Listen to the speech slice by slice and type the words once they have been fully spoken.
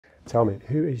Tell me,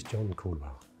 who is John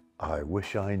Caudwell? I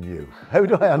wish I knew. How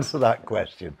do I answer that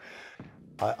question?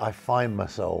 I find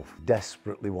myself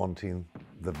desperately wanting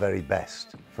the very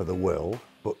best for the world,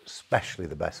 but especially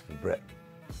the best for Britain.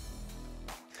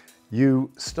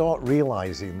 You start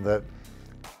realising that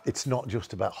it's not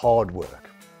just about hard work.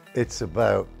 It's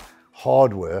about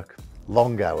hard work,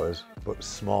 long hours, but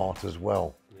smart as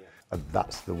well. Yeah. And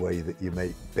that's the way that you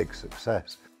make big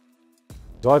success.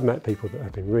 I've met people that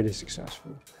have been really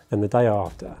successful, and the day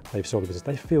after they've sold a business,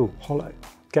 they feel hollow.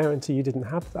 Guarantee you didn't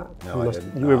have that. No,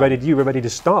 you were ready to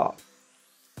start.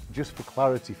 Just for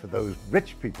clarity for those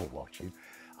rich people watching,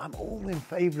 I'm all in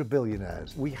favour of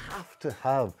billionaires. We have to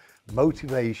have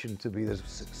motivation to be as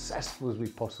successful as we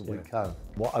possibly can.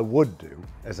 What I would do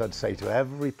is I'd say to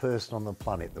every person on the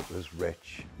planet that was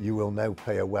rich, you will now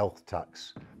pay a wealth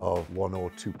tax of 1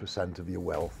 or 2% of your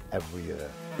wealth every year.